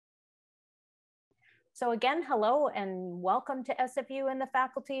So again, hello and welcome to SFU and the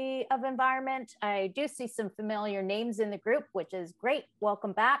Faculty of Environment. I do see some familiar names in the group, which is great.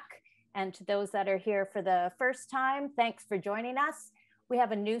 Welcome back. And to those that are here for the first time, thanks for joining us. We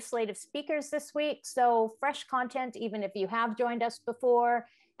have a new slate of speakers this week, so fresh content, even if you have joined us before.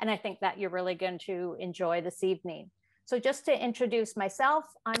 And I think that you're really going to enjoy this evening. So just to introduce myself,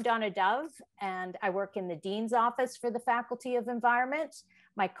 I'm Donna Dove, and I work in the Dean's Office for the Faculty of Environment.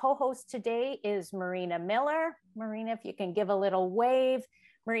 My co-host today is Marina Miller. Marina, if you can give a little wave.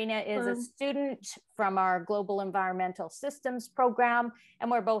 Marina is a student from our Global Environmental Systems program, and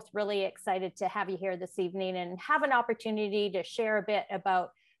we're both really excited to have you here this evening and have an opportunity to share a bit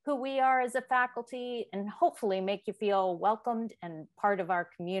about who we are as a faculty and hopefully make you feel welcomed and part of our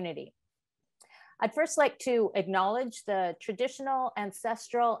community. I'd first like to acknowledge the traditional,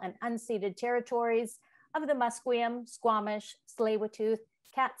 ancestral, and unceded territories of the Musqueam, Squamish, Tsleil-Waututh,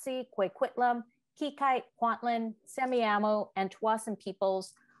 Katzie, Coquitlam, Kikite, Kwantlen, Semiahmoo, and Tsawwassen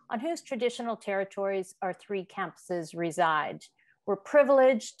peoples, on whose traditional territories our three campuses reside. We're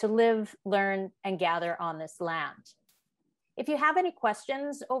privileged to live, learn, and gather on this land. If you have any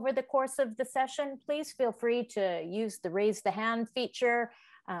questions over the course of the session, please feel free to use the raise the hand feature.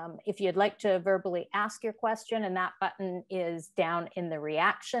 If you'd like to verbally ask your question, and that button is down in the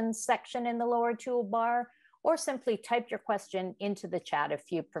reactions section in the lower toolbar, or simply type your question into the chat if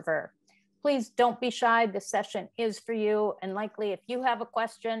you prefer. Please don't be shy, the session is for you, and likely if you have a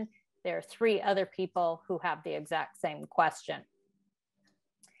question, there are three other people who have the exact same question.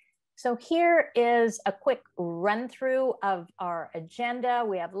 So here is a quick run through of our agenda.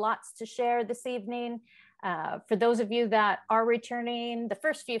 We have lots to share this evening. For those of you that are returning, the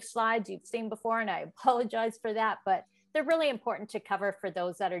first few slides you've seen before, and I apologize for that, but they're really important to cover for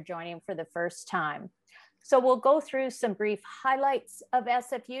those that are joining for the first time. So we'll go through some brief highlights of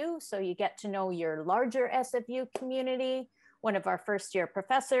SFU so you get to know your larger SFU community. One of our first year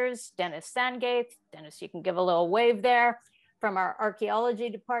professors, Dennis Sandgathe. Dennis, you can give a little wave there, from our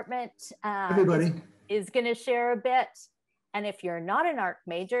archaeology department. Everybody is going to share a bit. And if you're not an ARC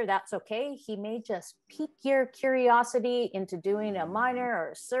major, that's okay. He may just pique your curiosity into doing a minor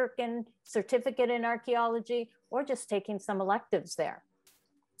or a certificate in archaeology, or just taking some electives there.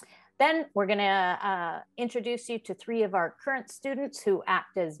 Then we're gonna introduce you to three of our current students who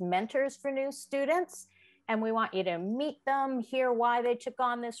act as mentors for new students. And we want you to meet them, hear why they took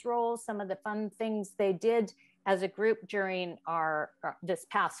on this role, some of the fun things they did as a group during this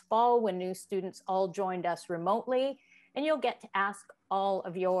past fall when new students all joined us remotely. And you'll get to ask all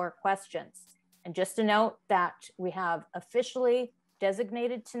of your questions. And just a note that we have officially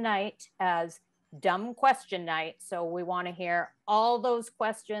designated tonight as dumb question night. So we want to hear all those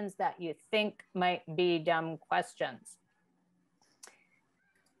questions that you think might be dumb questions.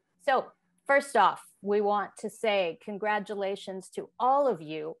 So first off, we want to say congratulations to all of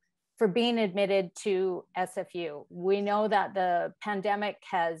you for being admitted to SFU. We know that the pandemic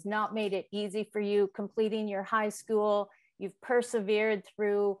has not made it easy for you completing your high school. You've persevered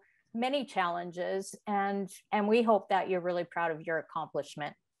through many challenges, and we hope that you're really proud of your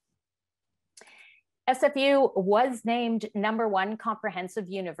accomplishment. SFU was named #1 comprehensive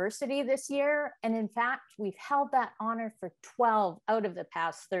university this year. And in fact, we've held that honor for 12 out of the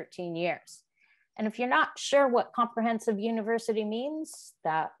past 13 years. And if you're not sure what comprehensive university means,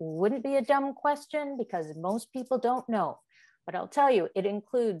 that wouldn't be a dumb question because most people don't know. But I'll tell you, it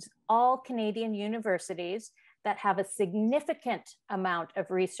includes all Canadian universities that have a significant amount of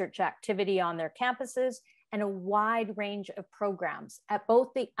research activity on their campuses and a wide range of programs at both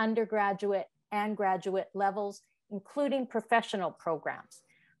the undergraduate and graduate levels, including professional programs.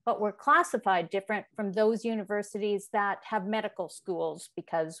 But we're classified different from those universities that have medical schools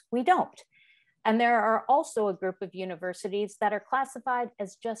because we don't. And there are also a group of universities that are classified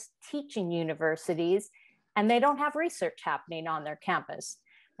as just teaching universities, and they don't have research happening on their campus.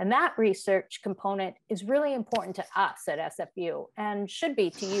 And that research component is really important to us at SFU and should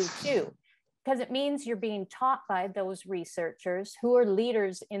be to you too, because it means you're being taught by those researchers who are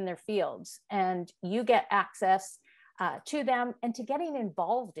leaders in their fields, and you get access to them and to getting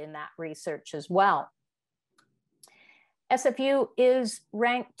involved in that research as well. SFU is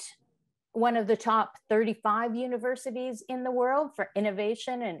ranked one of the top 35 universities in the world for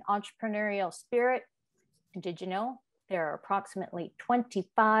innovation and entrepreneurial spirit. And did you know there are approximately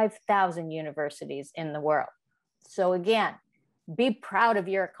 25,000 universities in the world? So again, be proud of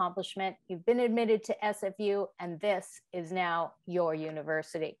your accomplishment. You've been admitted to SFU, and this is now your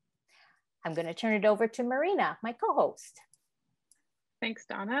university. I'm going to turn it over to Marina, my co-host. Thanks,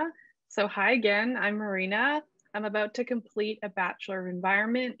 Donna. So hi again, I'm Marina. I'm about to complete a Bachelor of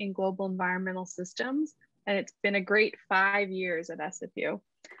Environment in Global Environmental Systems, and it's been a great 5 years at SFU.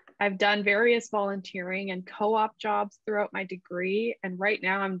 I've done various volunteering and co-op jobs throughout my degree, and right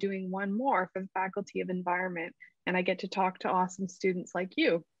now I'm doing one more for the Faculty of Environment, and I get to talk to awesome students like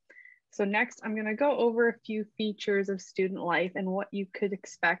you. So next, I'm going to go over a few features of student life and what you could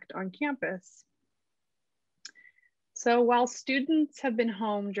expect on campus. So while students have been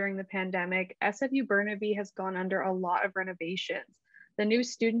home during the pandemic, SFU Burnaby has gone under a lot of renovations. The new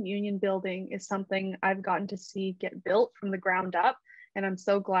Student Union building is something I've gotten to see get built from the ground up, and I'm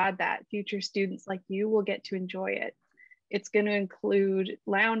so glad that future students like you will get to enjoy it. It's going to include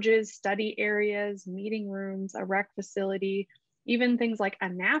lounges, study areas, meeting rooms, a rec facility, even things like a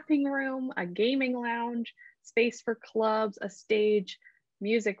napping room, a gaming lounge, space for clubs, a stage,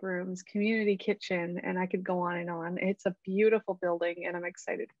 music rooms, community kitchen, and I could go on and on. It's a beautiful building and I'm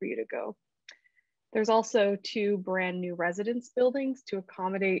excited for you to go. There's also 2 brand new residence buildings to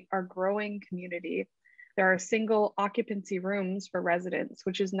accommodate our growing community. There are single occupancy rooms for residents,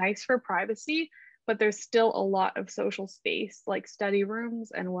 which is nice for privacy, but there's still a lot of social space like study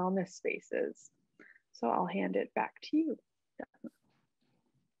rooms and wellness spaces. So I'll hand it back to you.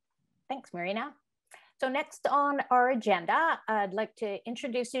 Thanks, Marina. So next on our agenda, I'd like to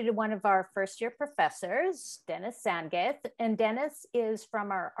introduce you to one of our first-year professors, Dennis Sandgathe. And Dennis is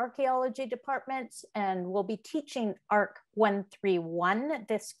from our archaeology department and will be teaching ARC 131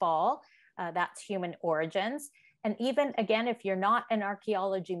 this fall. That's human origins. And even again, if you're not an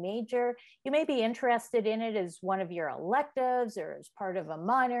archaeology major, you may be interested in it as one of your electives or as part of a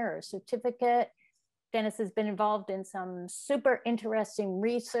minor or certificate. Dennis has been involved in some super interesting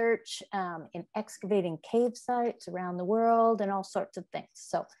research in excavating cave sites around the world and all sorts of things.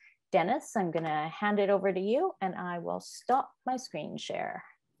 So Dennis, I'm gonna hand it over to you and I will stop my screen share.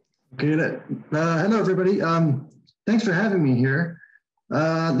 Okay, hello everybody. Thanks for having me here.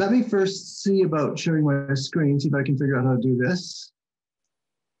 Let me first see about sharing my screen, see if I can figure out how to do this.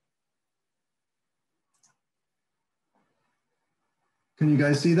 Can you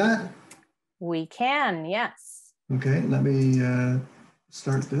guys see that? We can, yes. Okay, let me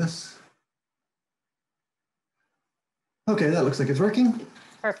start this. Okay, that looks like it's working.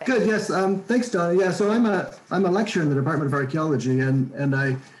 Perfect. Good, yes, thanks, Donna. Yeah, so I'm a lecturer in the Department of Archaeology, and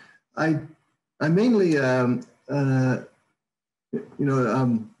I mainly, my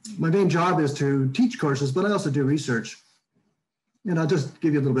main job is to teach courses, but I also do research. And I'll just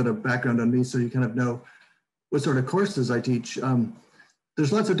give you a little bit of background on me so you kind of know what sort of courses I teach.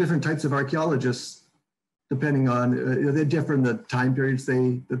 There's lots of different types of archaeologists, depending on, they differ in the time periods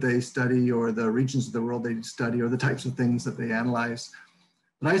that they study or the regions of the world they study or the types of things that they analyze.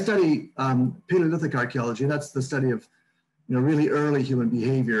 But I study Paleolithic archaeology, and that's the study of really early human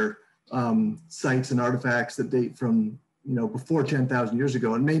behavior, sites and artifacts that date from before 10,000 years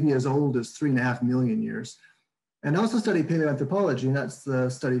ago and maybe as old as 3.5 million years. And I also study paleoanthropology, and that's the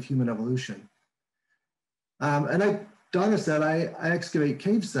study of human evolution. And Donna said, I excavate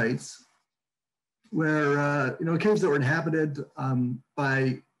cave sites where, caves that were inhabited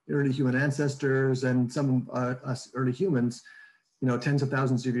by early human ancestors and some of us early humans, tens of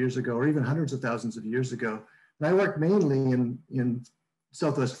thousands of years ago, or even hundreds of thousands of years ago. And I work mainly in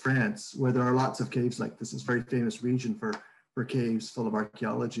Southwest France, where there are lots of caves like this. It's a very famous region for caves full of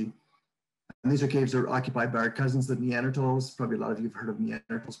archaeology. And these are caves that are occupied by our cousins, the Neanderthals. Probably a lot of you have heard of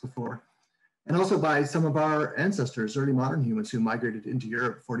Neanderthals before. And also by some of our ancestors, early modern humans who migrated into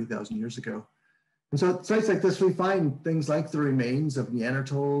Europe 40,000 years ago. And so at sites like this, we find things like the remains of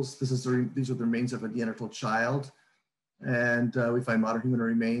Neanderthals. These are the remains of a Neanderthal child. And we find modern human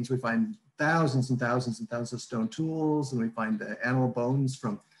remains. We find thousands and thousands and thousands of stone tools, and we find animal bones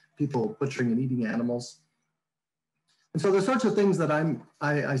from people butchering and eating animals. And so the sorts of things that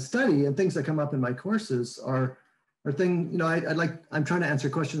I study and things that come up in my courses are things, I'm trying to answer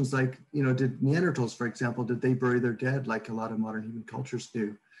questions like, did Neanderthals, for example, did they bury their dead like a lot of modern human cultures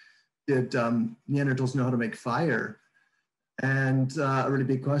do? Did Neanderthals know how to make fire? And a really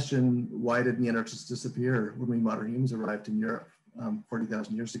big question, why did Neanderthals disappear when we modern humans arrived in Europe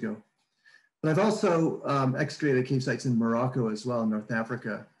 40,000 years ago? But I've also excavated cave sites in Morocco as well, in North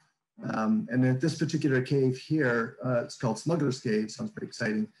Africa. And in this particular cave here, it's called Smuggler's Cave, sounds pretty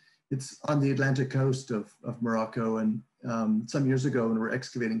exciting. It's on the Atlantic coast of Morocco. And some years ago when we were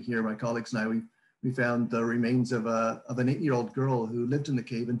excavating here, my colleagues and I, we found the remains of an 8-year-old girl who lived in the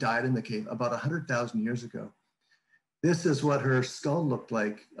cave and died in the cave about 100,000 years ago. This is what her skull looked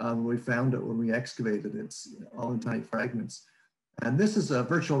like when we found it, when we excavated it. It's all in tiny fragments. And this is a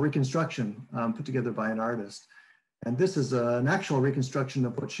virtual reconstruction put together by an artist. And this is an actual reconstruction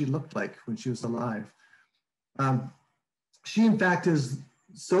of what she looked like when she was alive. She, in fact, is,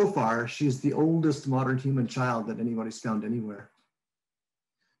 so far, she's the oldest modern human child that anybody's found anywhere.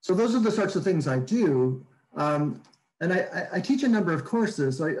 So those are the sorts of things I do. And I teach a number of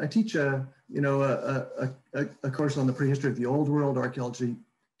courses. I teach a course on the prehistory of the Old World, Archaeology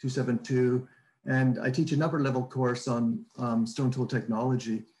 272, and I teach a number level course on stone tool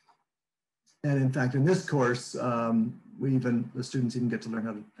technology. And in fact, in this course, the students even get to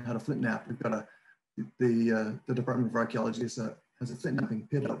learn how to flint knap. We've got the Department of Archaeology has a flint knapping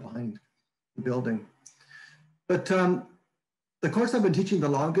pit out behind the building. But the course I've been teaching the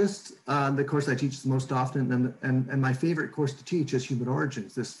longest, the course I teach the most often, and my favorite course to teach is Human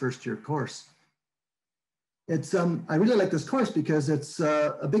Origins, this first year course. It's I really like this course because it's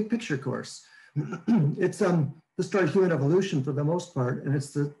a big picture course. It's the story of human evolution for the most part, and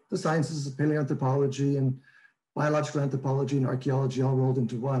it's the sciences of paleoanthropology and biological anthropology and archaeology all rolled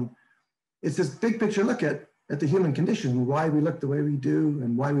into one. It's this big picture look at the human condition, why we look the way we do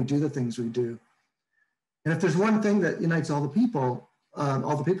and why we do the things we do. And if there's one thing that unites all the people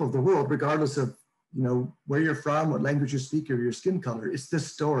of the world, regardless of where you're from, what language you speak, or your skin color, it's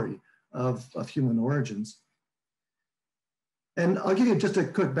this story of human origins. And I'll give you just a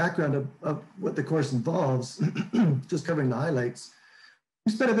quick background of what the course involves, just covering the highlights.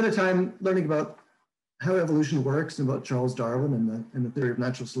 We spent a bit of time learning about how evolution works and about Charles Darwin and the theory of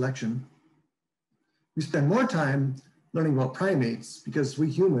natural selection. We spend more time learning about primates because we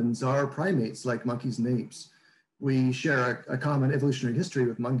humans are primates like monkeys and apes. We share a common evolutionary history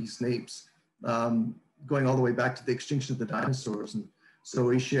with monkeys and apes, going all the way back to the extinction of the dinosaurs. And so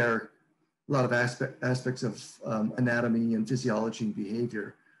we share a lot of aspects of anatomy and physiology and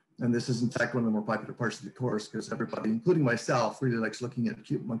behavior. And this is in fact one of the more popular parts of the course because everybody, including myself, really likes looking at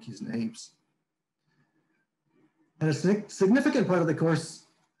cute monkeys and apes. And a significant part of the course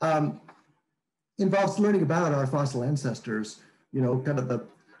involves learning about our fossil ancestors, kind of the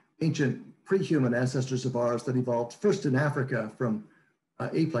ancient pre-human ancestors of ours that evolved first in Africa from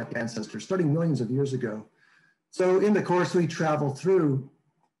ape-like ancestors starting millions of years ago. So in the course, we travel through,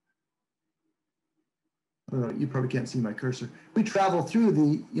 you probably can't see my cursor. We travel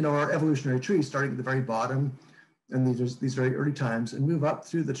through our evolutionary tree, starting at the very bottom, and these very early times, and move up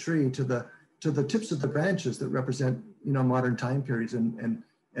through the tree to the tips of the branches that represent, modern time periods and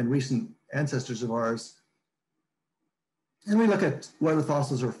recent ancestors of ours. And we look at where the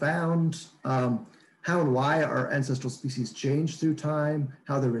fossils are found, how and why our ancestral species change through time,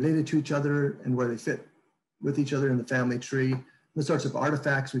 how they're related to each other, and where they fit with each other in the family tree, the sorts of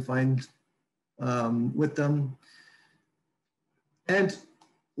artifacts we find with them. And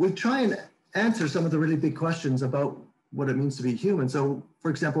we try and answer some of the really big questions about what it means to be human. So,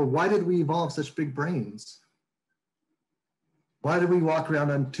 for example, why did we evolve such big brains? Why did we walk around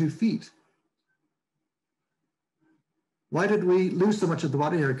on 2 feet? Why did we lose so much of the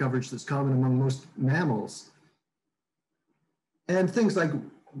body hair coverage that's common among most mammals? And things like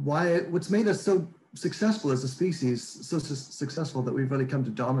what's made us so successful as a species, so successful that we've really come to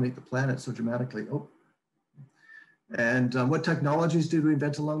dominate the planet so dramatically. And what technologies did we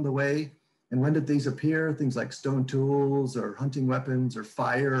invent along the way? And when did these appear? Things like stone tools or hunting weapons or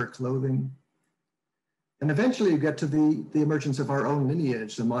fire or clothing. And eventually you get to the emergence of our own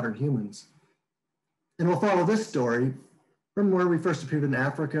lineage, the modern humans. And we'll follow this story from where we first appeared in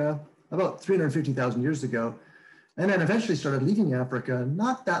Africa about 350,000 years ago, and then eventually started leaving Africa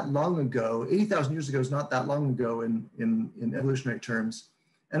not that long ago. 80,000 years ago is not that long ago in evolutionary terms.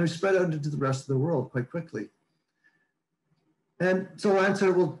 And we spread out into the rest of the world quite quickly. And so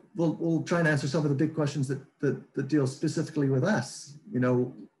we'll try and answer some of the big questions that deal specifically with us.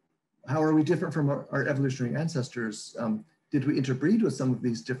 How are we different from our evolutionary ancestors? Did we interbreed with some of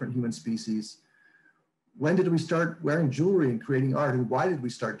these different human species? When did we start wearing jewelry and creating art, and why did we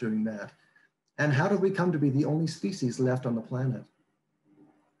start doing that? And how did we come to be the only species left on the planet?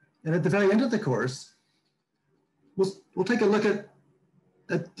 And at the very end of the course, we'll take a look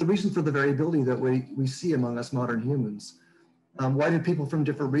at the reason for the variability that we see among us modern humans. Why did people from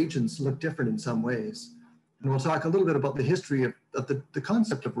different regions look different in some ways? And we'll talk a little bit about the history of the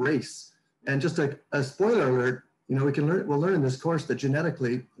concept of race. And just a spoiler alert, we'll learn in this course that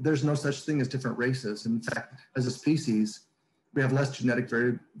genetically, there's no such thing as different races. In fact, as a species, we have less genetic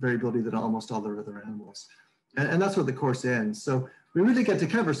variability than almost all the other animals. And that's where the course ends. So we really get to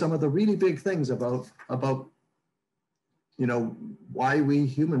cover some of the really big things about why we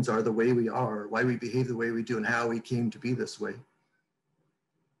humans are the way we are, why we behave the way we do, and how we came to be this way.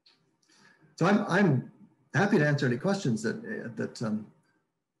 So I'm happy to answer any questions that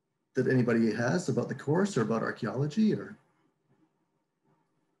anybody has about the course or about archaeology or.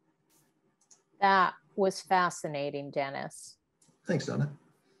 That was fascinating, Dennis. Thanks, Donna.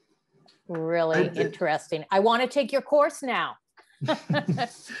 Really interesting. I want to take your course now.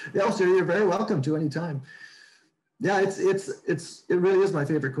 Yeah, so you're very welcome to any time. Yeah, it really is my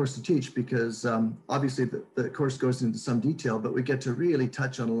favorite course to teach because obviously the course goes into some detail, but we get to really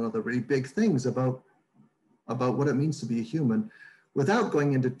touch on a lot of the really big things about what it means to be a human without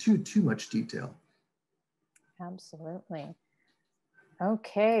going into too much detail. Absolutely.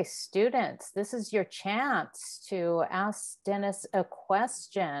 Okay, students, this is your chance to ask Dennis a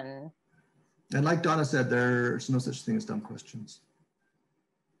question. And like Donna said, there's no such thing as dumb questions.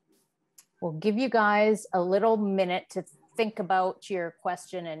 We'll give you guys a little minute to think about your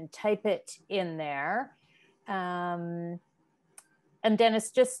question and type it in there. And Dennis,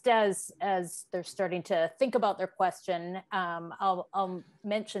 just as they're starting to think about their question, I'll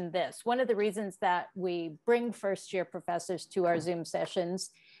mention this. One of the reasons that we bring first-year professors to our Zoom sessions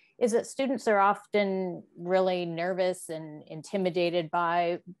is that students are often really nervous and intimidated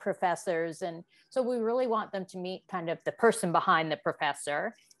by professors. And so we really want them to meet kind of the person behind the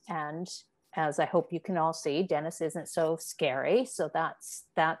professor. And as I hope you can all see, Dennis isn't so scary. So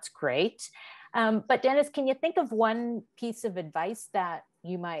that's great. But Dennis, can you think of one piece of advice that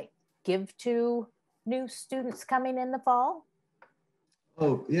you might give to new students coming in the fall?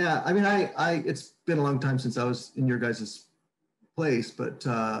 Oh yeah, I mean, it's been a long time since I was in your guys' place, but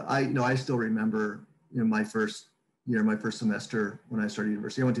I still remember, my first year, my first semester when I started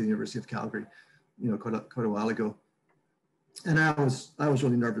university. I went to the University of Calgary, quite a while ago, and I was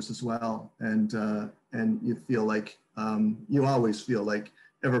really nervous as well, and you feel like you always feel like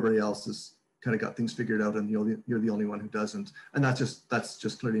everybody else has kind of got things figured out and you're the only one who doesn't, and that's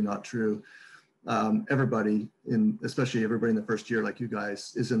just clearly not true. Everybody especially everybody in the first year, like you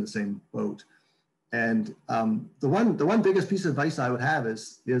guys, is in the same boat. And the one biggest piece of advice I would have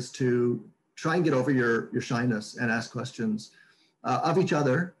is to try and get over your shyness and ask questions of each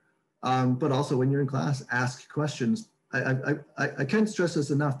other, but also when you're in class, ask questions. I can't stress this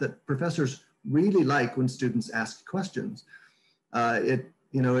enough that professors really like when students ask questions. And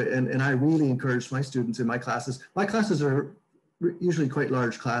I really encourage my students in my classes. My classes are usually quite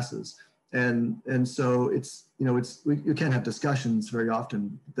large classes, and so you can't have discussions very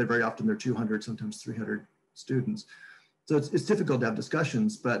often. They're 200, sometimes 300 students, so it's difficult to have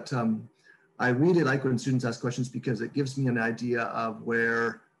discussions. But I really like when students ask questions because it gives me an idea of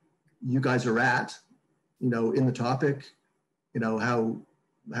where you guys are at, in the topic, how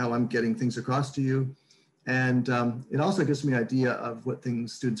I'm getting things across to you. And it also gives me an idea of what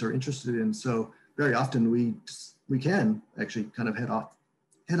things students are interested in. So very often we can actually kind of head off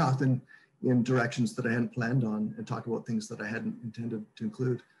in directions that I hadn't planned on and talk about things that I hadn't intended to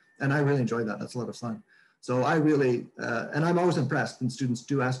include. And I really enjoy that. That's a lot of fun. So I really, and I'm always impressed when students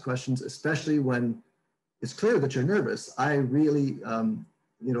do ask questions, especially when it's clear that you're nervous. I really,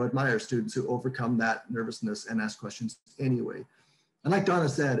 admire students who overcome that nervousness and ask questions anyway. And like Donna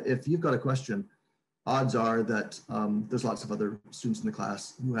said, if you've got a question, odds are that there's lots of other students in the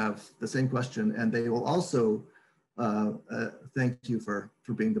class who have the same question, and they will also thank you for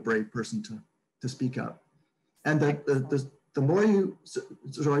being the brave person to speak up. And the more you, so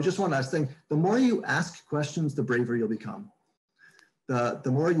I just one last thing, the more you ask questions, the braver you'll become. The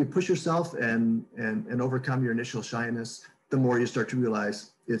more you push yourself and overcome your initial shyness, the more you start to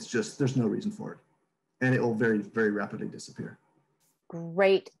realize there's no reason for it. And it will very, very rapidly disappear.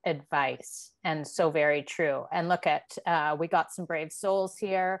 Great advice, and so very true. And look at, we got some brave souls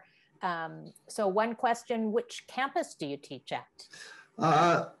here. So one question, which campus do you teach at?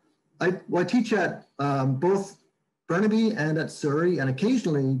 I teach at both Burnaby and at Surrey, and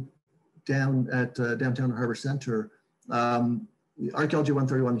occasionally down at downtown Harbour Centre. Archaeology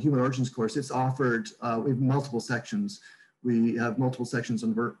 131 Human Origins course, it's offered, we have multiple sections. We have multiple sections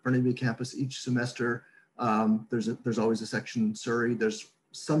on Burnaby campus each semester. There's always a section in Surrey. There's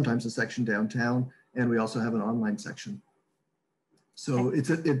sometimes a section downtown, and we also have an online section. So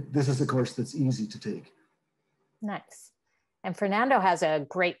okay. This is a course that's easy to take. Nice. And Fernando has a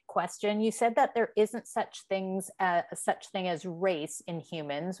great question. You said that there isn't such thing as race in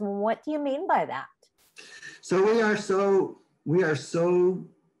humans. What do you mean by that? So we are so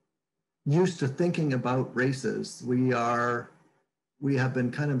used to thinking about races. We have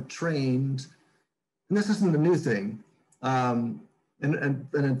been kind of trained. And this isn't a new thing. And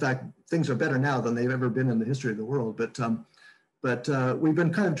in fact, things are better now than they've ever been in the history of the world. But we've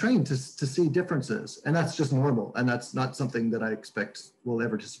been kind of trained to see differences, and that's just normal. And that's not something that I expect will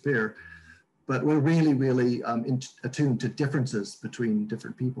ever disappear. But we're really, really attuned to differences between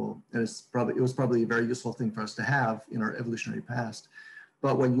different people. And it was probably a very useful thing for us to have in our evolutionary past.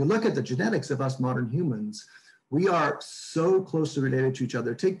 But when you look at the genetics of us modern humans, we are so closely related to each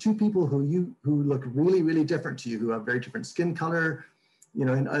other. Take two people who look really, really different to you, who have very different skin color,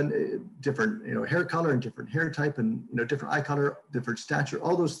 and different, hair color and different hair type, and different eye color, different stature,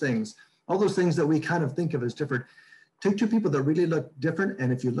 all those things that we kind of think of as different. Take two people that really look different,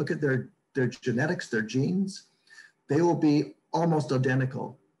 and if you look at their genetics, their genes, they will be almost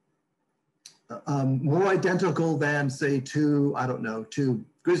identical. More identical than, say, two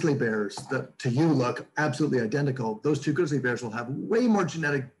grizzly bears that to you look absolutely identical. Those two grizzly bears will have way more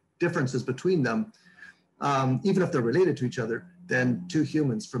genetic differences between them, even if they're related to each other, than two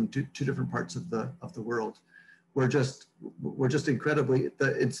humans from two different parts of the world. We're just incredibly,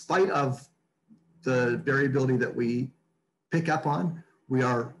 in spite of the variability that we pick up on, we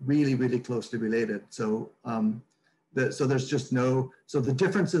are really, really closely related. So there's just so the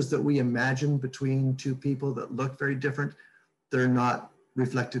differences that we imagine between two people that look very different, they're not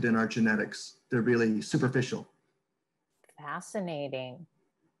reflected in our genetics. They're really superficial. Fascinating.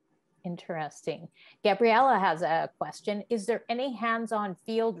 Interesting. Gabriella has a question. Is there any hands-on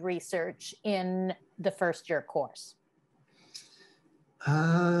field research in the first year course?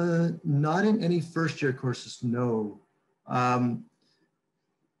 Not in any first year courses, no.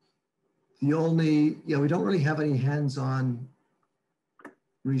 We don't really have any hands-on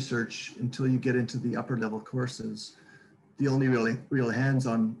research until you get into the upper level courses. The only real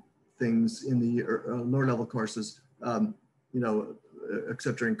hands-on things in the lower level courses,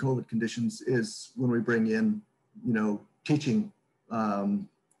 except during COVID conditions, is when we bring in, teaching,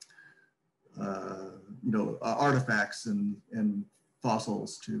 artifacts and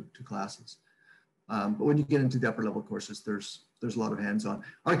fossils to classes. But when you get into the upper level courses, there's a lot of hands-on.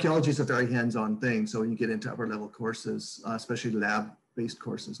 Archaeology is a very hands-on thing. So when you get into upper level courses, especially lab-based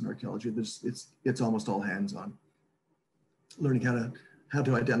courses in archaeology, it's almost all hands-on. Learning how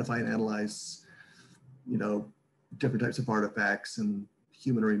to identify and analyze, different types of artifacts and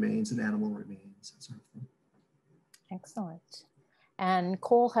human remains and animal remains, that sort of thing. Excellent. And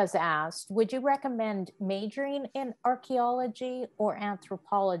Cole has asked, would you recommend majoring in archaeology or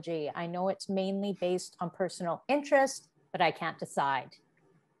anthropology? I know it's mainly based on personal interest, but I can't decide.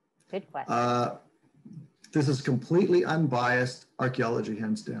 Good question. This is completely unbiased archaeology,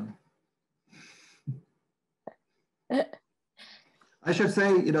 hands down. I should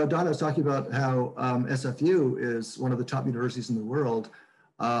say, Donna was talking about how SFU is one of the top universities in the world.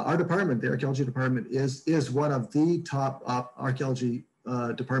 Our department, the archaeology department, is one of the top archaeology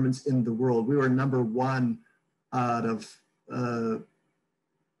departments in the world. We were #1 out of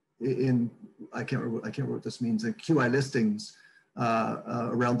I can't remember what this means, in QI listings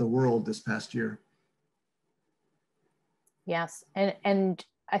around the world this past year. Yes, and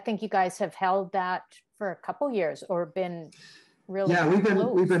I think you guys have held that for a couple years, or been really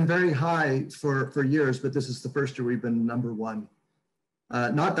we've been very high for years, but this is the first year we've been #1.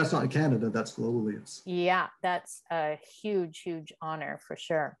 That's not in Canada, that's globally. Yeah, that's a huge honor for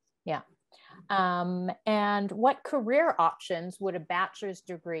sure. Yeah. And what career options would a bachelor's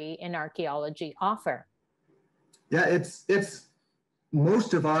degree in archaeology offer? Yeah, it's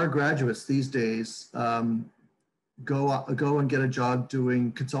most of our graduates these days go and get a job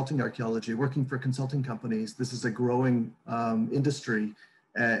doing consulting archaeology, working for consulting companies. This is a growing industry,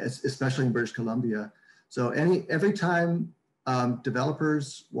 especially in British Columbia. So every time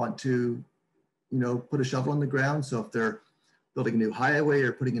developers want to, put a shovel in the ground, so if they're building a new highway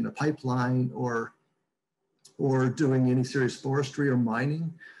or putting in a pipeline or doing any serious forestry or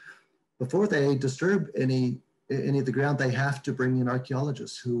mining, before they disturb any of the ground, they have to bring in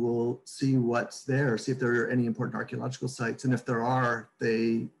archaeologists who will see what's there, see if there are any important archaeological sites, and if there are,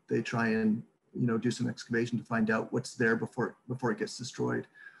 they try and do some excavation to find out what's there before it gets destroyed.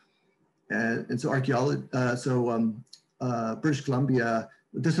 And so British Columbia,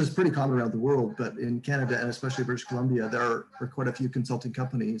 this is pretty common around the world, but in Canada and especially British Columbia, there are quite a few consulting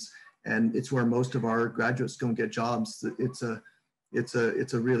companies, and it's where most of our graduates go and get jobs. It's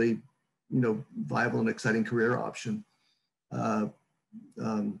a really viable and exciting career option.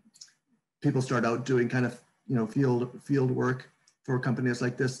 People start out doing kind of field work for companies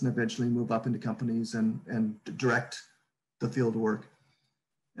like this, and eventually move up into companies and direct the field work.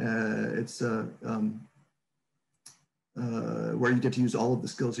 It's where you get to use all of the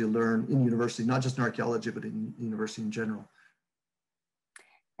skills you learn in university, not just in archaeology, but in university in general.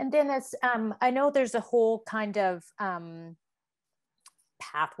 And Dennis, I know there's a whole kind of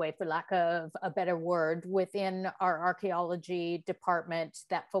pathway, for lack of a better word, within our archaeology department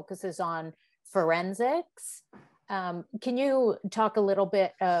that focuses on forensics. Can you talk a little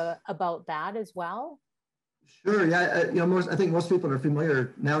bit about that as well? Sure. Yeah. I think most people are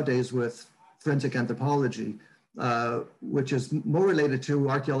familiar nowadays with forensic anthropology, which is more related to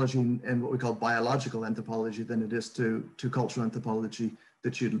archaeology and what we call biological anthropology than it is to cultural anthropology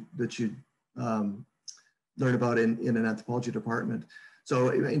that you learn about in an anthropology department. So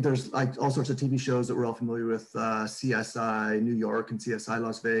there's like all sorts of TV shows that we're all familiar with, CSI New York and CSI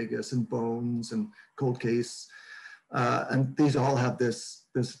Las Vegas and Bones and Cold Case, and these all have this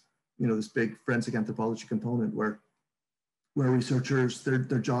big forensic anthropology component where researchers, their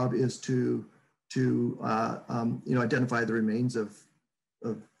job is to identify the remains of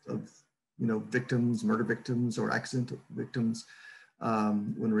victims, murder victims or accident victims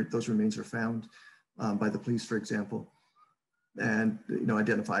when those remains are found by the police, for example, and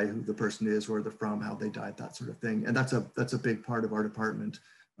identify who the person is, where they're from, how they died, that sort of thing. And that's a big part of our department.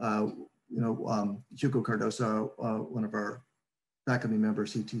 Hugo Cardoso, one of our faculty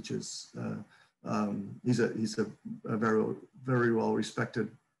members, he teaches. He's a very, very well respected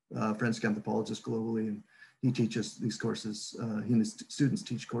forensic anthropologist globally, and he teaches these courses. He and his students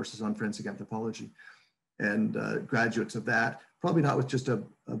teach courses on forensic anthropology, and graduates of that, probably not with just a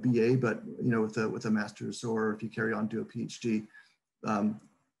BA, but with a master's, or if you carry on to a PhD,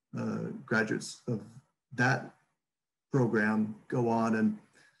 graduates of that program go on and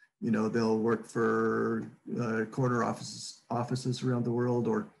they'll work for coroner offices around the world,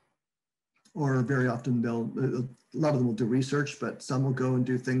 or very often a lot of them will do research, but some will go and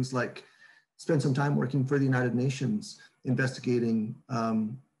do things like spend some time working for the United Nations, investigating,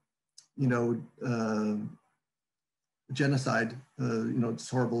 genocide, it's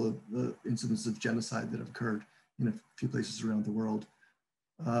horrible incidents of genocide that have occurred in a few places around the world,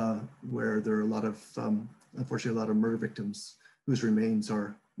 where there are a lot of, unfortunately, a lot of murder victims whose remains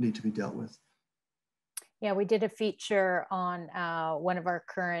need to be dealt with. Yeah, we did a feature on one of our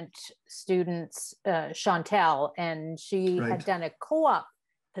current students, Chantel, and she had done a co-op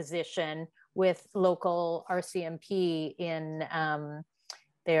position with local RCMP in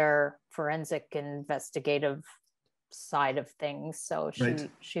their forensic investigative side of things. So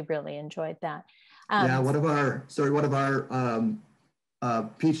she really enjoyed that. Yeah, one of our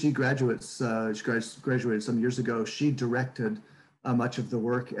PhD graduates, she graduated some years ago. She directed much of the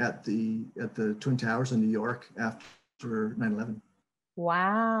work at the Twin Towers in New York after 9/11.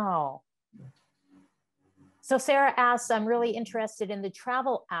 Wow. So Sarah asks, I'm really interested in the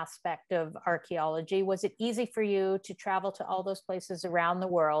travel aspect of archaeology. Was it easy for you to travel to all those places around the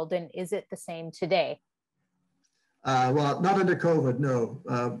world, and is it the same today? Well, not under COVID, no.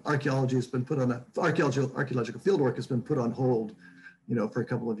 Archaeology has been put on archaeological fieldwork has been put on hold, for a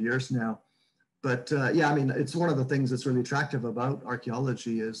couple of years now. But yeah, I mean, it's one of the things that's really attractive about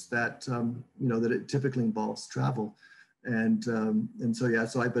archaeology is that that it typically involves travel, and so yeah,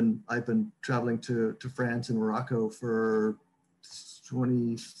 so I've been traveling to France and Morocco for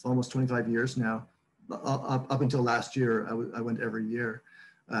almost 25 years now. Up until last year, I went every year,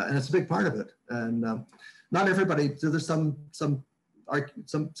 and it's a big part of it. And not everybody. There's some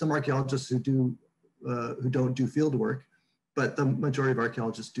archaeologists who don't do field work. But the majority of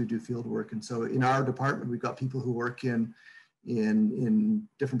archaeologists do field work. And so in our department, we've got people who work in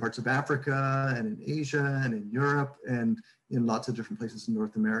different parts of Africa and in Asia and in Europe and in lots of different places in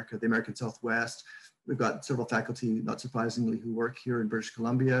North America, the American Southwest. We've got several faculty, not surprisingly, who work here in British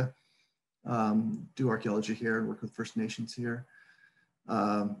Columbia, do archaeology here and work with First Nations here.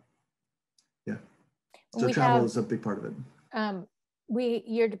 Yeah, so travel is a big part of it.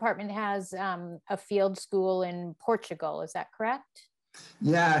 Your department has a field school in Portugal, is that correct?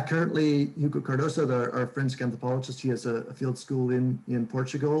 Yeah, currently Hugo Cardoso, our forensic anthropologist, he has a field school in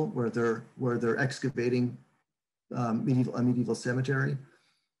Portugal where they're excavating a medieval cemetery.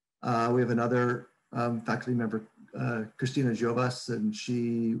 We have another faculty member, Cristina Jovas, and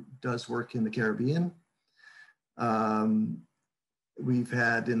she does work in the Caribbean. We've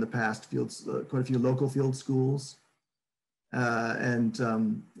had in the past quite a few local field schools. And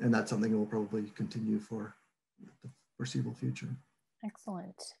that's something that will probably continue for the foreseeable future.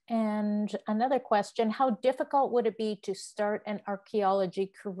 Excellent. And another question, how difficult would it be to start an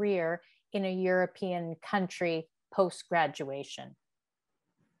archaeology career in a European country post-graduation?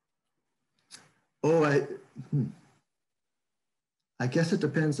 Oh, I guess it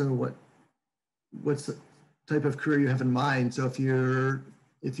depends on what's the type of career you have in mind. So if you're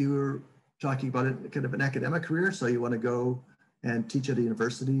talking about it, kind of an academic career, so you want to go and teach at a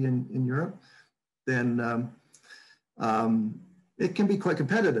university in Europe, then it can be quite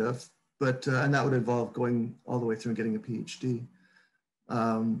competitive, but and that would involve going all the way through and getting a PhD.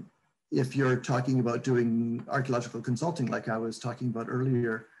 If you're talking about doing archaeological consulting, like I was talking about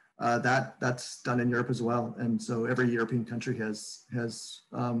earlier, That's done in Europe as well. And so every European country has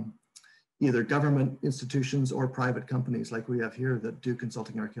either government institutions or private companies like we have here that do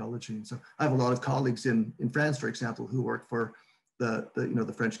consulting archaeology. And so I have a lot of colleagues in France, for example, who work for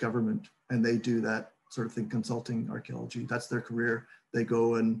the French government, and they do that sort of thing, consulting archaeology. That's their career. They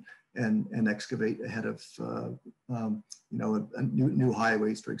go and excavate ahead of new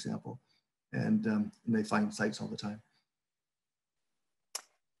highways, for example, and they find sites all the time.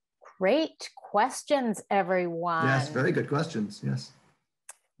 Great questions, everyone. Yes, very good questions. Yes.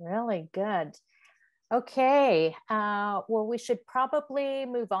 Really good. Okay, well, we should probably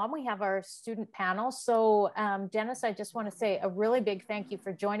move on. We have our student panel. So Dennis, I just want to say a really big thank you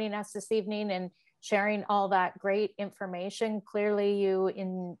for joining us this evening and sharing all that great information. Clearly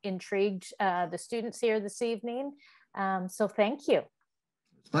you intrigued the students here this evening. So thank you.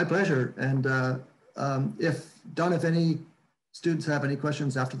 It's my pleasure. And if any students have any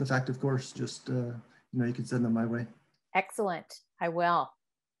questions after the fact, of course, just, you can send them my way. Excellent, I will.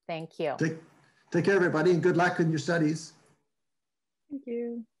 Thank you. Take care, everybody, and good luck in your studies. Thank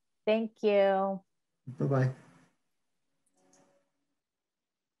you. Thank you. Bye-bye.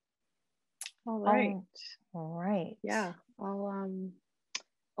 All right. All right. Yeah.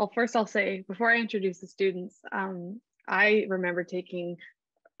 First I'll say, before I introduce the students, I remember taking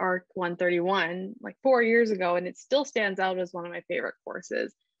ARC 131 like 4 years ago, and it still stands out as one of my favorite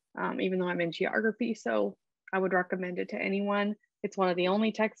courses, even though I'm in geography. So I would recommend it to anyone. It's one of the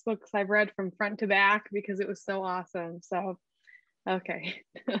only textbooks I've read from front to back because it was so awesome. So, okay,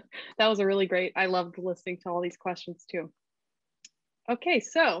 that was a really great, I loved listening to all these questions too. Okay,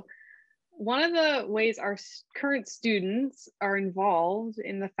 so one of the ways our current students are involved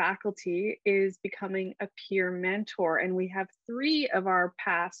in the faculty is becoming a peer mentor. And we have 3 of our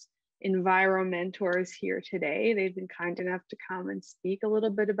past environmentors here today. They've been kind enough to come and speak a little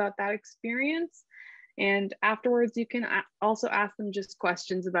bit about that experience. And afterwards, you can also ask them just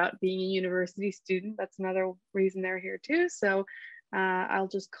questions about being a university student. That's another reason they're here too. So I'll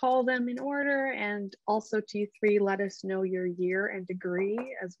just call them in order, and also to you 3, let us know your year and degree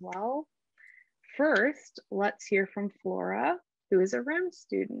as well. First, let's hear from Flora, who is a REM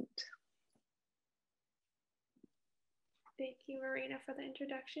student. Thank you, Marina, for the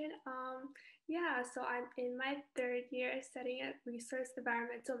introduction. Yeah, so I'm in my 3rd year studying at Resource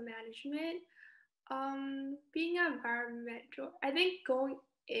Environmental Management. Being an environmental, I think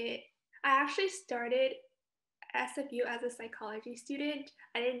I actually started SFU as a psychology student.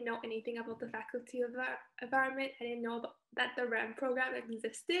 I didn't know anything about the Faculty of Environment. I didn't know that the REM program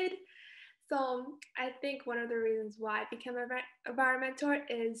existed. So I think one of the reasons why I became an environmental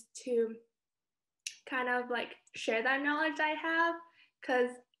is to kind of like share that knowledge I have, because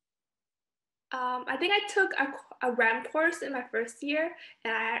I think I took a REM course in my 1st year,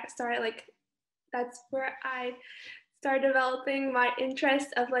 and I started that's where I started developing my interest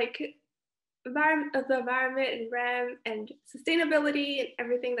of like the environment and REM and sustainability and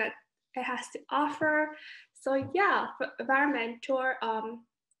everything that it has to offer. So yeah, for environmentor,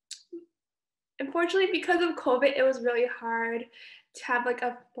 unfortunately, because of COVID, it was really hard to have like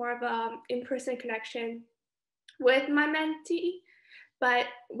a more of a in-person connection with my mentee, but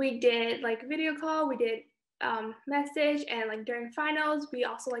we did like video call, we did message, and like during finals, we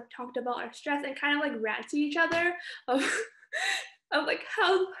also like talked about our stress and kind of like rant to each other of like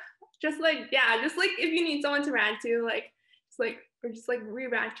how just like if you need someone to rant to, like it's like we're just like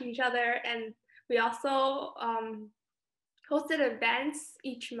re-rant to each other. And we also hosted events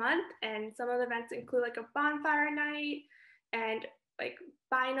each month, and some of the events include like a bonfire night and like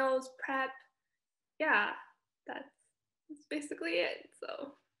finals prep. Yeah, that's basically it.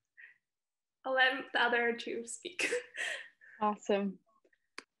 So I'll let the other 2 speak. Awesome.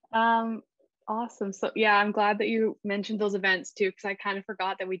 Awesome. So yeah, I'm glad that you mentioned those events too, because I kind of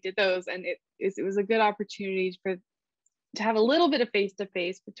forgot that we did those, and it was a good opportunity to have a little bit of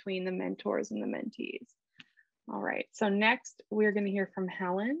face-to-face between the mentors and the mentees. All right, so next we're going to hear from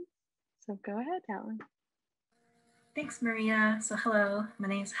Helen. So go ahead, Helen. Thanks, Maria. So hello, my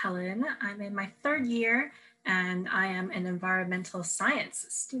name is Helen. I'm in my 3rd year, and I am an environmental science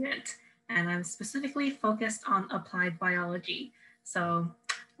student, and I'm specifically focused on applied biology. So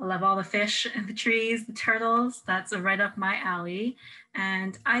I love all the fish and the trees, the turtles. That's right up my alley.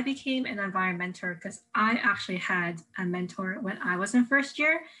 And I became an environmentor because I actually had a mentor when I was in 1st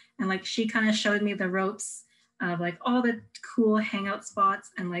year, and like she kind of showed me the ropes of like all the cool hangout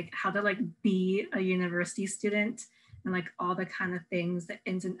spots and like how to like be a university student and like all the kind of things, the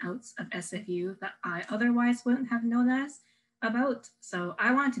ins and outs of SFU that I otherwise wouldn't have known about. So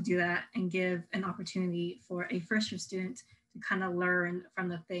I wanted to do that and give an opportunity for a 1st year student to kind of learn from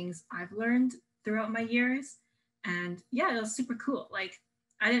the things I've learned throughout my years. And yeah, it was super cool. Like,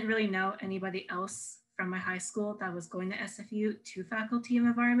 I didn't really know anybody else from my high school that was going to SFU to faculty of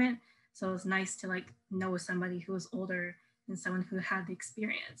environment. So it was nice to like know somebody who was older and someone who had the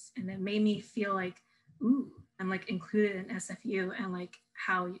experience. And it made me feel like, ooh, I'm like included in SFU, and like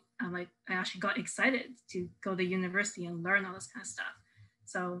how I'm like, I actually got excited to go to university and learn all this kind of stuff.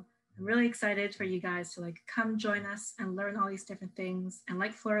 So I'm really excited for you guys to like come join us and learn all these different things. And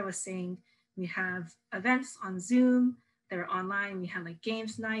like Flora was saying, we have events on Zoom, they're online, we have like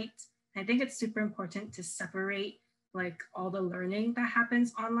games night. I think it's super important to separate like all the learning that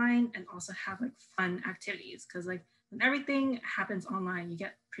happens online and also have like fun activities, because like when everything happens online, you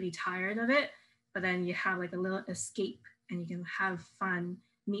get pretty tired of it, but then you have like a little escape and you can have fun,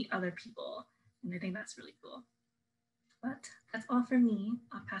 meet other people. And I think that's really cool. But that's all for me.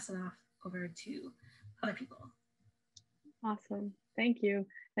 I'll pass it off over to other people. Awesome. Thank you.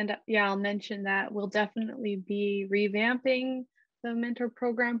 And yeah, I'll mention that we'll definitely be revamping the mentor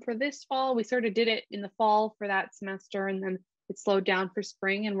program for this fall. We sort of did it in the fall for that semester, and then it slowed down for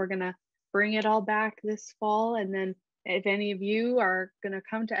spring, and we're going to bring it all back this fall. And then if any of you are going to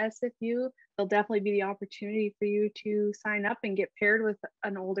come to SFU, there'll definitely be the opportunity for you to sign up and get paired with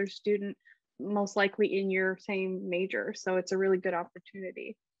an older student, most likely in your same major. So it's a really good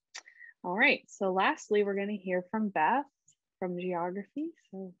opportunity. All right, so lastly, we're going to hear from Beth from geography.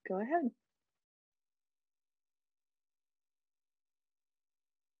 So go ahead.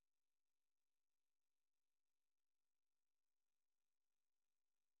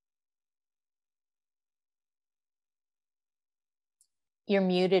 You're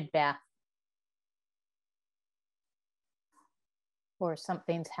muted, Beth. Or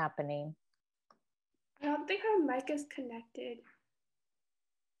something's happening. I don't think her mic is connected.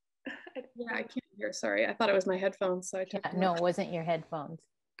 Yeah, I can't hear. Sorry, I thought it was my headphones, so I took them No, off. it wasn't your headphones.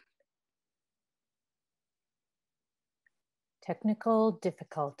 Technical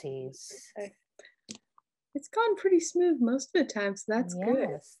difficulties. Okay. It's gone pretty smooth most of the time, so that's good.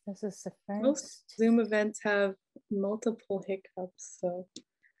 Yes, this is the first. Most Zoom events have multiple hiccups, so.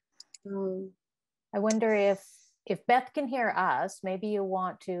 I wonder if Beth can hear us, maybe you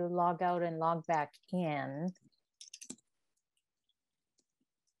want to log out and log back in.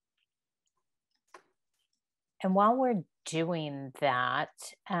 And while we're doing that,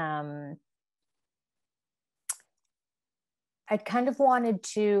 I kind of wanted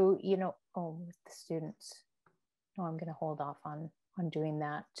to, you know, with the students. No, I'm going to hold off on doing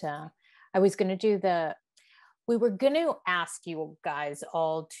that. I was going to do we were going to ask you guys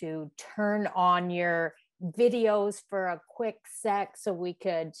all to turn on your videos for a quick sec so we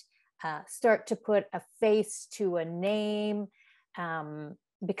could start to put a face to a name,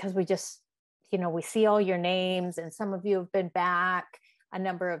 because we just, you know, we see all your names and some of you have been back a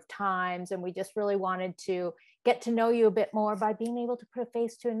number of times, and we just really wanted to get to know you a bit more by being able to put a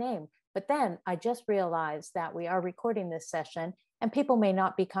face to a name. But then I just realized that we are recording this session and people may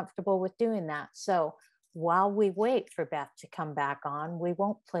not be comfortable with doing that. So while we wait for Beth to come back on, we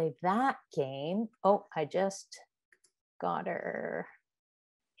won't play that game. Oh, I just got her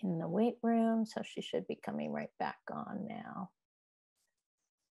in the wait room, so she should be coming right back on now.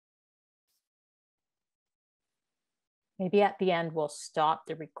 Maybe at the end, we'll stop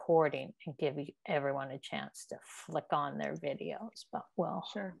the recording and give everyone a chance to flick on their videos, but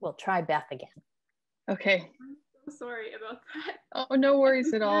we'll try Beth again. Okay. I'm so sorry about that. Oh, no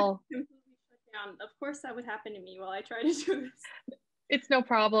worries at all. Of course that would happen to me while I try to do this. It's no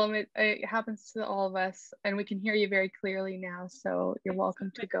problem. It happens to all of us, and we can hear you very clearly now, so you're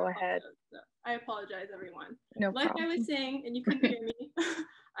welcome to go ahead. I apologize, everyone. No like problem. I was saying, and you couldn't hear me,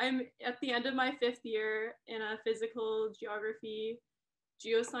 I'm at the end of my 5th year in a physical geography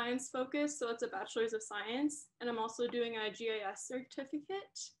geoscience focus, so it's a bachelor's of science, and I'm also doing a GIS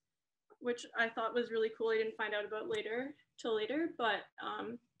certificate, which I thought was really cool. I didn't find out about till later, but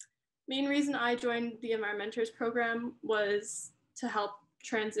main reason I joined the Environmentors program was to help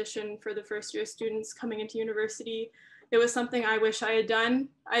transition for the first year students coming into university. It was something I wish I had done.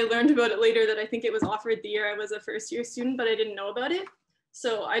 I learned about it later that I think it was offered the year I was a first year student, but I didn't know about it.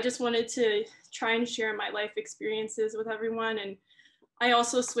 So I just wanted to try and share my life experiences with everyone. And I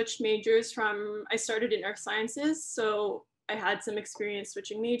also switched majors I started in earth sciences. So I had some experience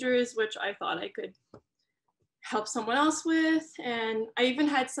switching majors, which I thought I could help someone else with. And I even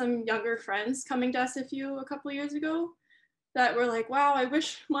had some younger friends coming to SFU a couple of years ago that were like, wow, I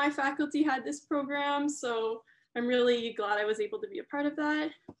wish my faculty had this program. So I'm really glad I was able to be a part of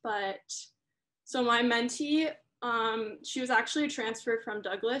that. But so my mentee, she was actually transferred from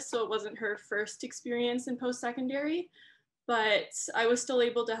Douglas, so it wasn't her first experience in post-secondary, but I was still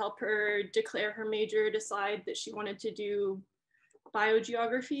able to help her declare her major, decide that she wanted to do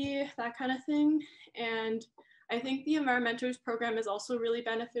biogeography, that kind of thing. And I think the environmentals program is also really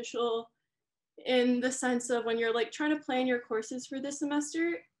beneficial in the sense of when you're like trying to plan your courses for this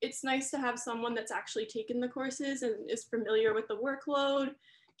semester, it's nice to have someone that's actually taken the courses and is familiar with the workload,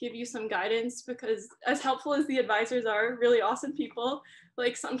 give you some guidance, because as helpful as the advisors are, really awesome people,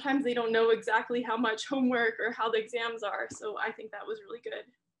 like sometimes they don't know exactly how much homework or how the exams are. So I think that was really good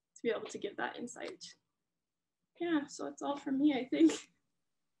to be able to give that insight. Yeah, so that's all from me, I think.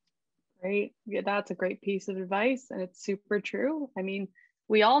 Great. Yeah, that's a great piece of advice, and it's super true. I mean,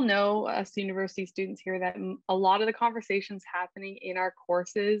 we all know, us university students here, that a lot of the conversations happening in our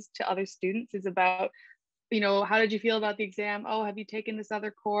courses to other students is about, you know, how did you feel about the exam? Oh, have you taken this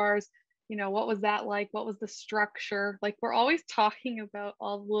other course? You know, what was that like? What was the structure? Like, we're always talking about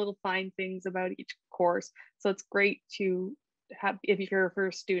all the little fine things about each course. So it's great to have, if you're a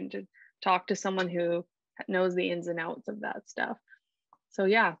first student, to talk to someone who knows the ins and outs of that stuff. So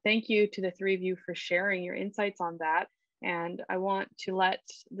yeah, thank you to the three of you for sharing your insights on that. And I want to let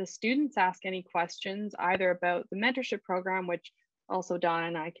the students ask any questions, either about the mentorship program, which also Donna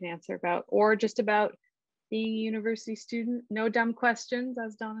and I can answer about, or just about being a university student. No dumb questions,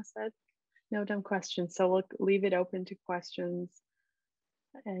 as Donna said, no dumb questions. So we'll leave it open to questions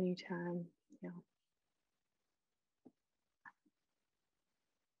anytime. Yeah.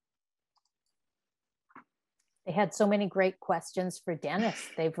 They had so many great questions for Dennis.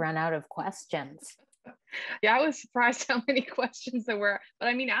 They've run out of questions. Yeah, I was surprised how many questions there were. But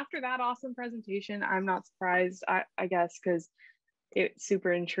I mean, after that awesome presentation, I'm not surprised, I guess, because it's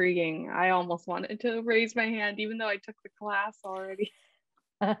super intriguing. I almost wanted to raise my hand, even though I took the class already.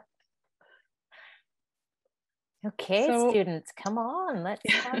 Okay, so, students, come on, let's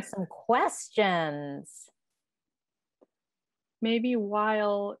have some questions. Maybe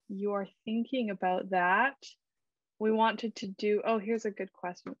while you're thinking about that, we wanted to do, oh, here's a good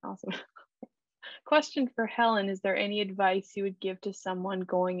question. Awesome. Question for Helen: is there any advice you would give to someone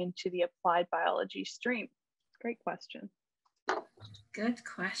going into the applied biology stream? Great question. Good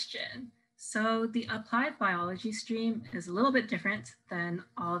question. So the applied biology stream is a little bit different than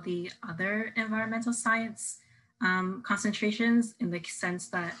all the other environmental science concentrations, in the sense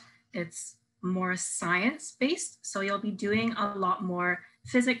that it's more science-based. So you'll be doing a lot more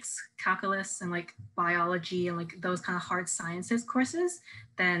physics, calculus, and like biology and like those kind of hard sciences courses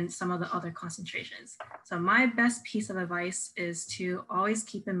than some of the other concentrations. So my best piece of advice is to always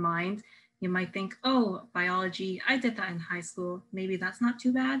keep in mind, you might think, oh, biology, I did that in high school, maybe that's not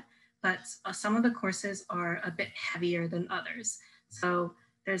too bad, but some of the courses are a bit heavier than others. So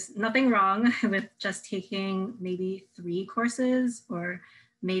there's nothing wrong with just taking maybe 3 courses, or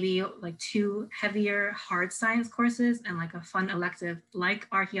maybe like 2 heavier hard science courses and like a fun elective like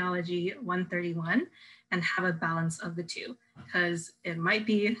Archaeology 131, and have a balance of the 2, because it might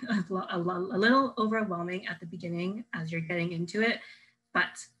be a little overwhelming at the beginning as you're getting into it,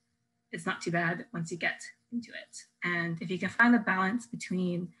 but it's not too bad once you get into it. And if you can find the balance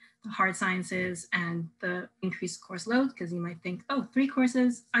between the hard sciences and the increased course load, because you might think, oh, 3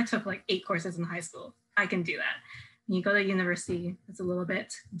 courses, I took like 8 courses in high school, I can do that. When you go to university, it's a little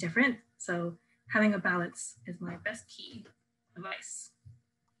bit different. So having a balance is my best key advice.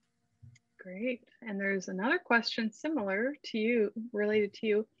 Great. And there's another question similar to you, related to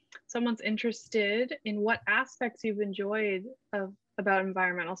you. Someone's interested in what aspects you've enjoyed about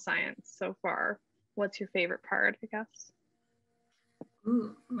environmental science so far. What's your favorite part, I guess?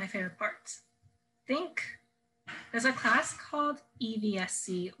 Ooh, my favorite part. I think there's a class called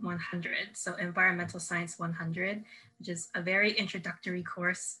EVSC 100, so Environmental Science 100, which is a very introductory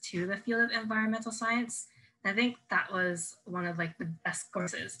course to the field of environmental science. And I think that was one of like the best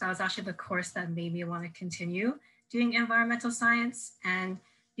courses. That was actually the course that made me want to continue doing environmental science. And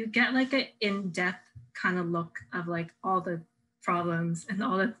you get like an in-depth kind of look of like all the problems and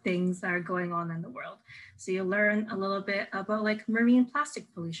all the things that are going on in the world. So you learn a little bit about like marine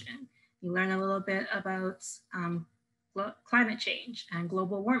plastic pollution. You learn a little bit about climate change and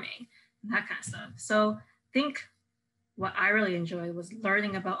global warming and that kind of stuff. So I think what I really enjoyed was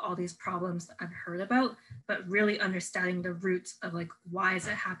learning about all these problems that I've heard about, but really understanding the roots of like, why is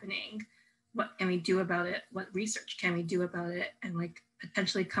it happening? What can we do about it? What research can we do about it? And like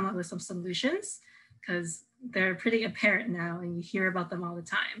potentially come up with some solutions, because they're pretty apparent now and you hear about them all the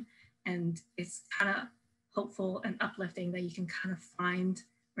time. And it's kind of hopeful and uplifting that you can kind of find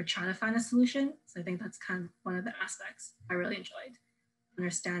or try to find a solution. So I think that's kind of one of the aspects I really enjoyed,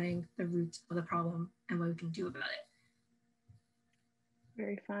 understanding the root of the problem and what we can do about it.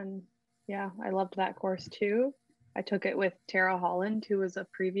 Very fun. Yeah, I loved that course too. I took it with Tara Holland, who was a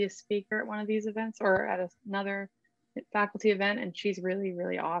previous speaker at one of these events or at another faculty event, and she's really,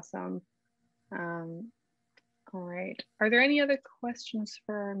 really awesome. All right. Are there any other questions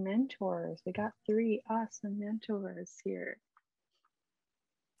for our mentors? We got 3 awesome mentors here.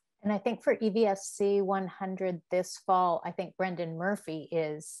 And I think for EVSC 100 this fall, I think Brendan Murphy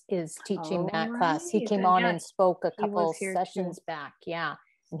is teaching that class. He came on and spoke a couple sessions back. Yeah.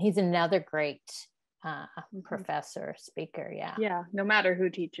 And he's another great professor, speaker. Yeah. Yeah. No matter who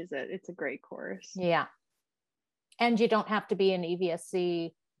teaches it, it's a great course. Yeah. And you don't have to be an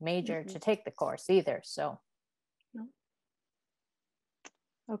EVSC major to take the course either. So.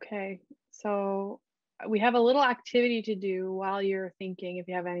 Okay. So we have a little activity to do while you're thinking, if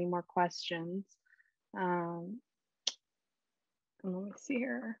you have any more questions. Let me see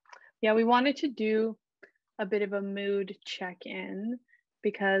here. Yeah, we wanted to do a bit of a mood check-in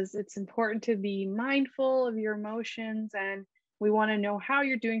because it's important to be mindful of your emotions, and we want to know how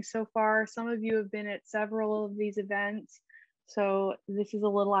you're doing so far. Some of you have been at several of these events. So this is a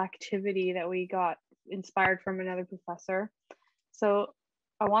little activity that we got inspired from another professor. So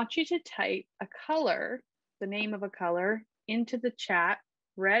I want you to type a color, the name of a color, into the chat,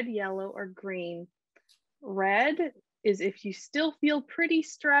 red, yellow, or green. Red is if you still feel pretty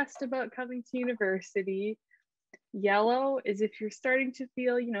stressed about coming to university. Yellow is if you're starting to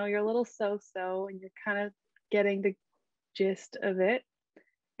feel, you know, you're a little so-so and you're kind of getting the gist of it.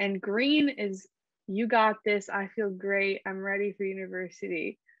 And green is, you got this, I feel great, I'm ready for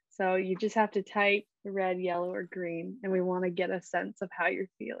university. So you just have to type red, yellow, or green, and we want to get a sense of how you're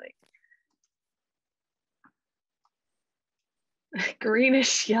feeling.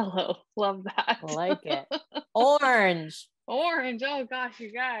 Greenish yellow, love that. I like it. Orange. Orange, oh gosh,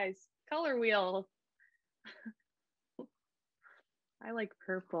 you guys, color wheel. I like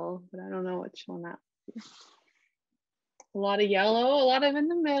purple, but I don't know which one that is. A lot of yellow, a lot of in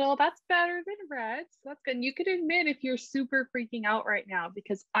the middle. That's better than red. So that's good. And you could admit if you're super freaking out right now,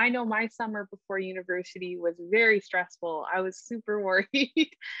 because I know my summer before university was very stressful. I was super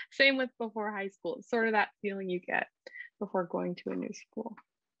worried. Same with before high school. It's sort of that feeling you get before going to a new school.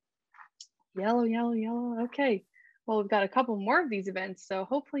 Yellow, yellow, yellow. Okay. Well, we've got a couple more of these events, so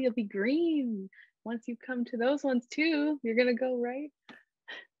hopefully you'll be green. Once you come to those ones too, you're going to go right.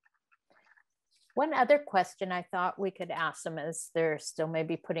 One other question I thought we could ask them, as they're still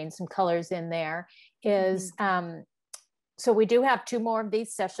maybe putting some colors in there, is so we do have 2 more of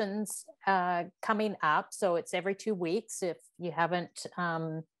these sessions coming up. So it's every 2 weeks if you haven't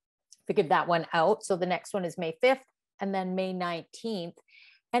figured that one out. So the next one is May 5th and then May 19th.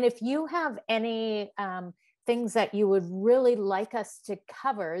 And if you have any things that you would really like us to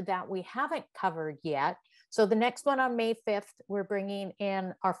cover that we haven't covered yet. So the next one on May 5th, we're bringing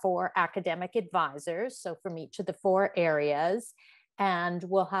in our 4 academic advisors. So from each of the 4 areas, and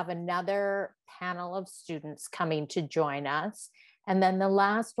we'll have another panel of students coming to join us. And then the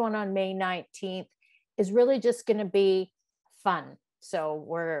last one on May 19th is really just going to be fun. So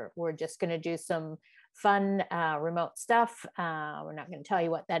we're just going to do some fun remote stuff. We're not going to tell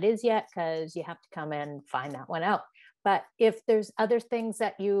you what that is yet because you have to come and find that one out. But if there's other things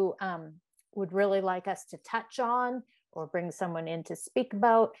that you would really like us to touch on or bring someone in to speak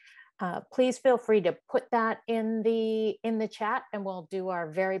about, please feel free to put that in the chat, and we'll do our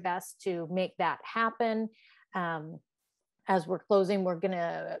very best to make that happen. As we're closing, we're going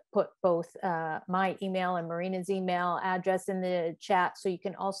to put both my email and Marina's email address in the chat, so you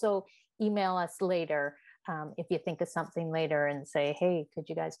can also email us later if you think of something later and say, hey, could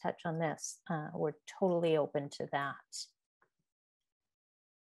you guys touch on this? We're totally open to that.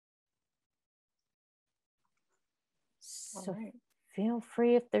 So feel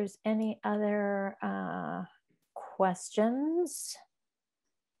free if there's any other questions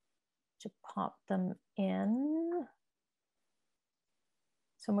to pop them in.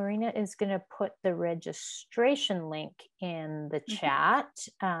 So Marina is going to put the registration link in the chat.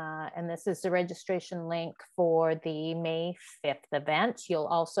 And this is the registration link for the May 5th event. You'll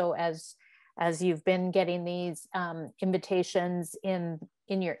also, as you've been getting these invitations in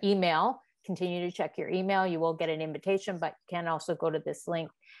your email, continue to check your email. You will get an invitation, but you can also go to this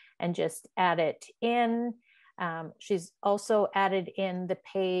link and just add it in. She's also added in the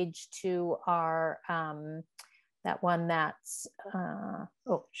page to our, that one that's,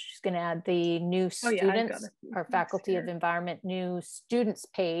 she's going to add the new students, our Faculty of Environment new students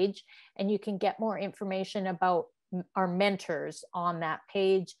page, and you can get more information about our mentors on that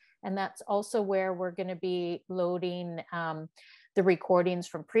page. And that's also where we're going to be loading the recordings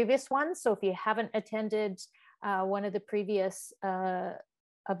from previous ones. So if you haven't attended one of the previous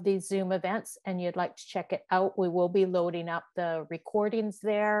of these Zoom events and you'd like to check it out, we will be loading up the recordings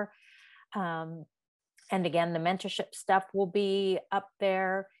there. And again, the mentorship stuff will be up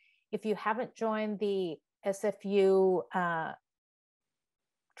there. If you haven't joined the SFU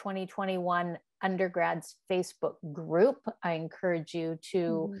 2021 undergrads Facebook group, I encourage you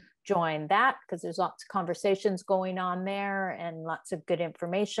to join that, because there's lots of conversations going on there and lots of good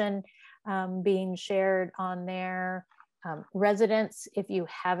information being shared on there. Residents, if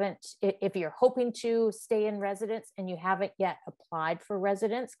you're hoping to stay in residence and you haven't yet applied for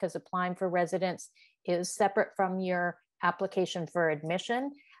residence, because applying for residence is separate from your application for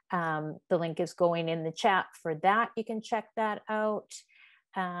admission. The link is going in the chat for that. You can check that out.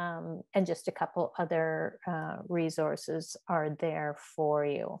 And just a couple other resources are there for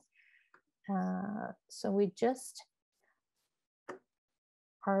you. So we just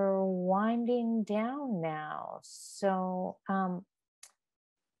are winding down now. So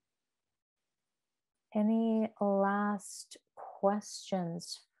any last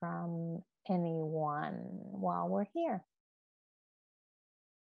questions from anyone while we're here?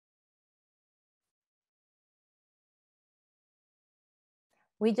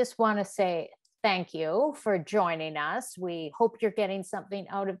 We just want to say thank you for joining us. We hope you're getting something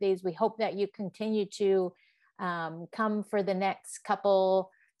out of these. We hope that you continue to come for the next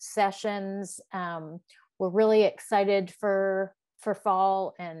couple sessions. We're really excited for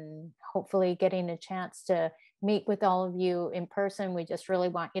fall and hopefully getting a chance to meet with all of you in person. We just really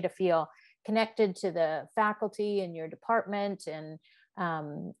want you to feel connected to the faculty and your department, and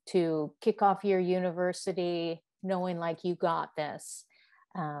to kick off your university knowing like you got this.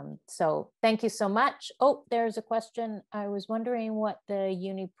 So thank you so much. Oh, there's a question. I was wondering what the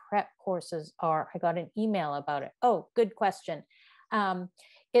uni prep courses are. I got an email about it. Oh, good question.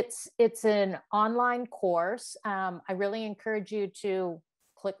 It's an online course. I really encourage you to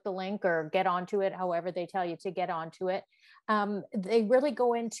click the link or get onto it, however they tell you to get onto it. They really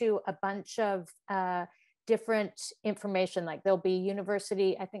go into a bunch of different information. Like there'll be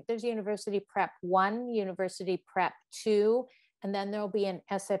university, I think there's University Prep 1, University Prep 2, and then there'll be an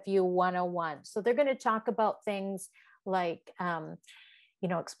SFU 101. So they're going to talk about things like,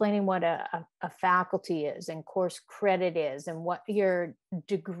 explaining what a faculty is and course credit is, and what your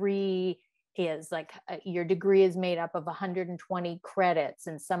degree is. Like your degree is made up of 120 credits,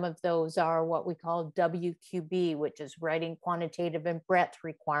 and some of those are what we call WQB, which is writing, quantitative, and breadth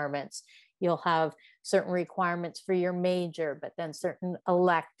requirements. You'll have certain requirements for your major, but then certain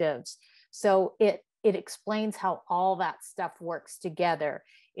electives. So it explains how all that stuff works together.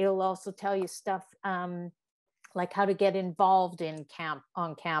 It'll also tell you stuff like how to get involved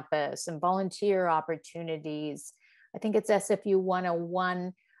on campus and volunteer opportunities. I think it's SFU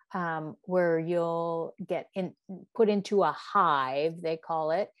 101, where you'll get put into a hive, they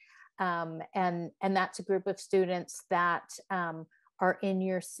call it. And that's a group of students that are in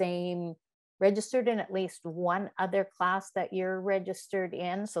your same, registered in at least one other class that you're registered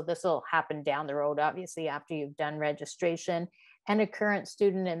in. So this will happen down the road, obviously, after you've done registration, and a current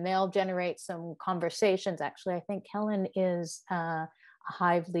student, and they'll generate some conversations. Actually, I think Helen is a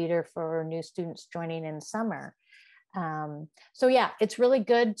hive leader for new students joining in summer. So yeah, it's really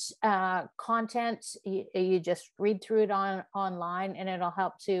good content. You just read through it online, and it'll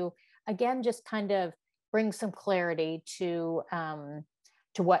help to, again, just kind of bring some clarity to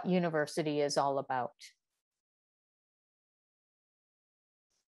what university is all about.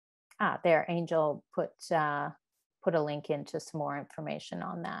 There, Angel put a link into some more information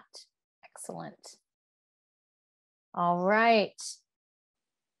on that. Excellent. All right.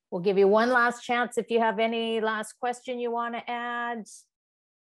 We'll give you one last chance if you have any last question you want to add.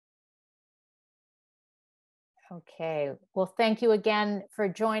 Okay, well, thank you again for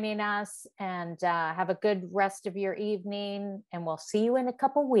joining us, and have a good rest of your evening, and we'll see you in a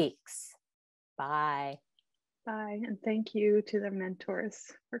couple weeks. Bye. Bye, and thank you to the mentors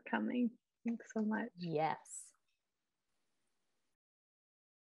for coming. Thanks so much. Yes.